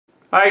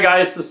Hi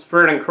guys, this is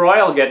Vernon Croy.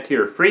 I'll get to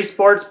your free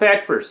sports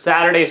pick for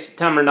Saturday,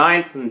 September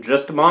 9th in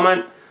just a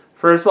moment.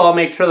 First of all,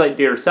 make sure that you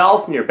do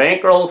yourself and your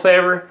bankroll a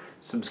favor.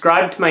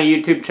 Subscribe to my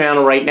YouTube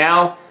channel right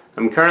now.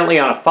 I'm currently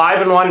on a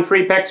 5-1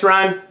 free picks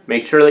run.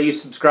 Make sure that you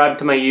subscribe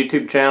to my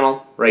YouTube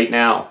channel right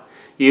now.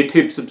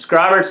 YouTube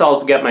subscribers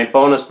also get my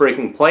bonus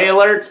breaking play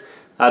alerts.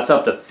 That's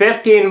up to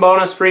 15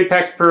 bonus free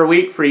picks per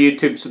week for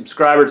YouTube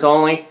subscribers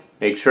only.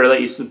 Make sure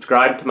that you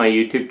subscribe to my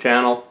YouTube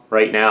channel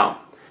right now.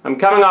 I'm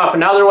coming off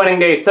another winning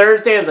day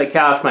Thursday as I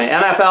cashed my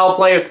NFL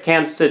play with the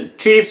Kansas City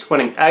Chiefs,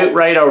 winning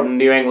outright over the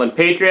New England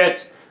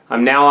Patriots.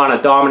 I'm now on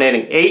a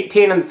dominating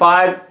 18-5,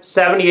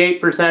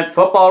 78%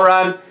 football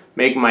run,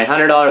 making my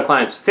 $100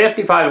 clients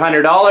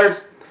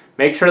 $5,500.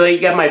 Make sure that you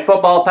get my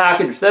football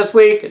package this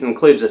week. It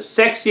includes a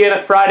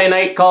 6-unit Friday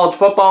night college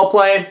football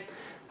play,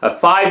 a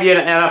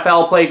 5-unit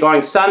NFL play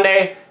going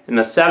Sunday, and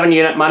a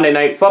 7-unit Monday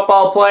night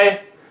football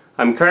play.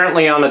 I'm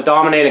currently on a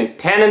dominating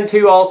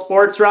 10-2 all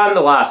sports run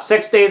the last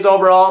 6 days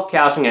overall,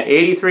 cashing at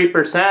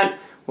 83%,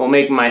 while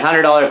making my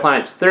 $100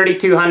 clients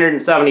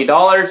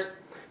 $3,270.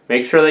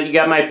 Make sure that you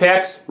get my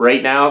picks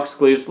right now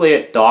exclusively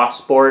at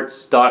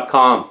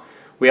DocSports.com.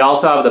 We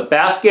also have the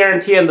best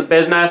guarantee in the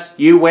business.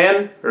 You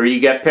win or you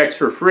get picks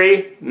for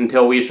free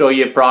until we show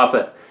you a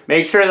profit.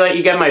 Make sure that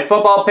you get my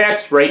football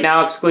picks right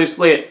now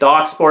exclusively at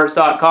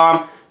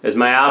DocSports.com as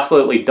my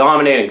absolutely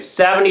dominating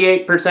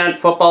 78%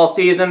 football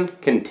season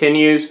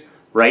continues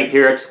right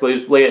here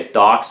exclusively at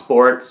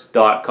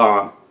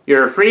DocSports.com.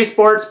 Your free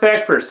sports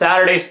pick for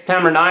Saturday,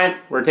 September 9th,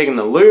 we're taking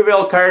the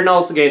Louisville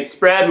Cardinals against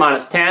spread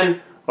 -10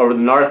 over the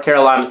North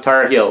Carolina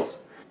Tar Heels.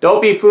 Don't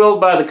be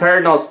fooled by the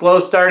Cardinals' slow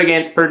start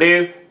against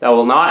Purdue. That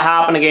will not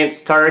happen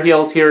against Tar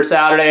Heels here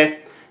Saturday.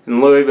 And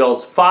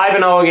Louisville's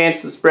 5-0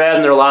 against the spread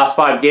in their last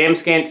 5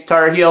 games against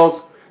Tar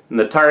Heels. And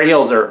the Tar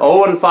Heels are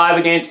 0-5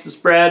 against the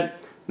spread in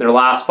their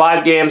last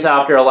 5 games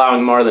after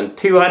allowing more than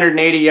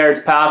 280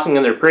 yards passing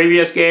in their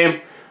previous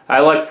game. I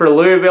look for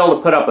Louisville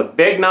to put up a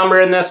big number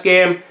in this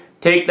game.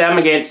 Take them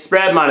against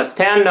spread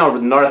 -10 over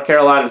the North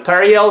Carolina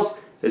Tar Heels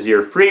as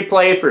your free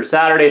play for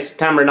Saturday,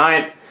 September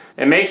 9th.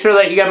 And make sure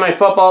that you get my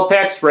football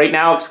picks right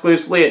now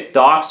exclusively at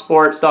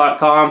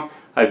DocSports.com.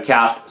 I've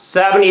cashed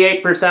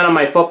 78% of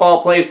my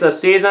football plays this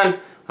season.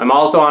 I'm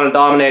also on a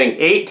dominating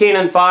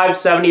 18-5,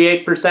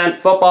 78%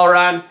 football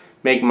run,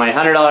 making my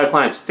 $100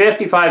 clients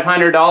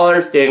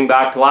 $5,500 dating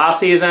back to last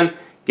season.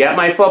 Get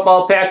my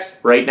football picks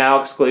right now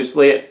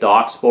exclusively at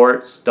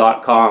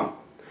DocSports.com.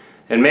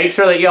 And make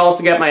sure that you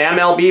also get my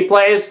MLB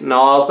plays, and I'll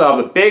also have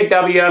a big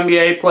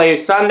WNBA play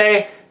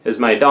Sunday as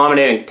my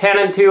dominating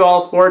 10-2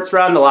 all sports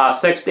run the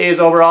last 6 days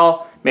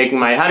overall, making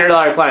my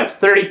 $100 clients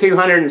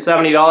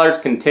 $3,270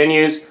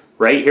 continues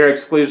right here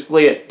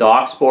exclusively at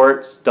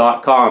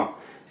DocSports.com.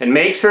 And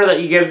make sure that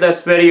you give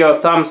this video a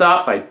thumbs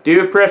up. I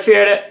do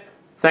appreciate it.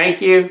 Thank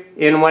you.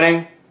 In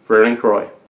winning, Vernon Croy.